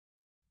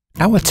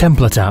Our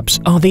template apps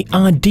are the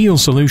ideal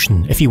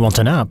solution if you want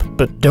an app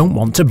but don't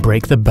want to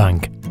break the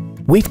bank.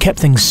 We've kept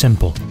things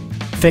simple.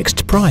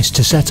 Fixed price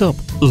to set up,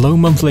 low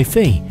monthly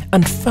fee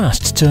and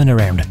fast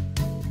turnaround.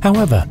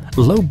 However,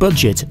 low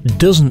budget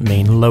doesn't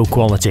mean low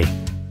quality.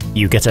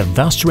 You get a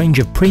vast range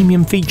of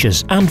premium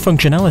features and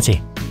functionality,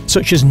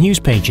 such as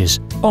news pages,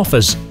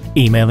 offers,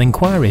 email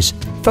inquiries,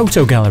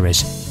 photo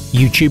galleries,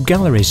 YouTube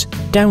galleries,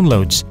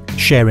 downloads,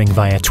 sharing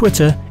via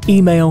Twitter,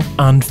 email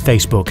and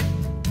Facebook.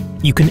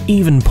 You can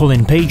even pull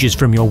in pages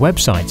from your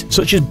website,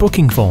 such as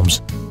booking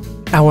forms.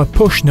 Our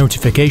push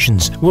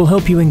notifications will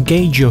help you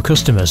engage your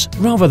customers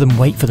rather than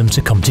wait for them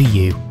to come to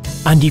you.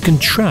 And you can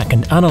track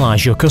and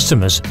analyze your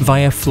customers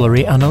via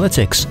Flurry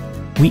Analytics.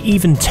 We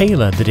even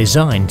tailor the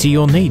design to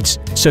your needs,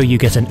 so you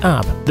get an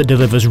app that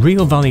delivers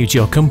real value to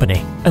your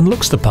company and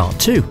looks the part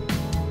too.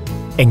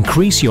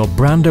 Increase your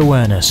brand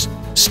awareness,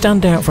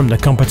 stand out from the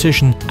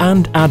competition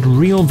and add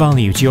real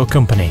value to your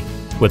company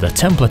with a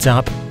template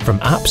app from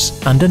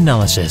Apps and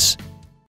Analysis.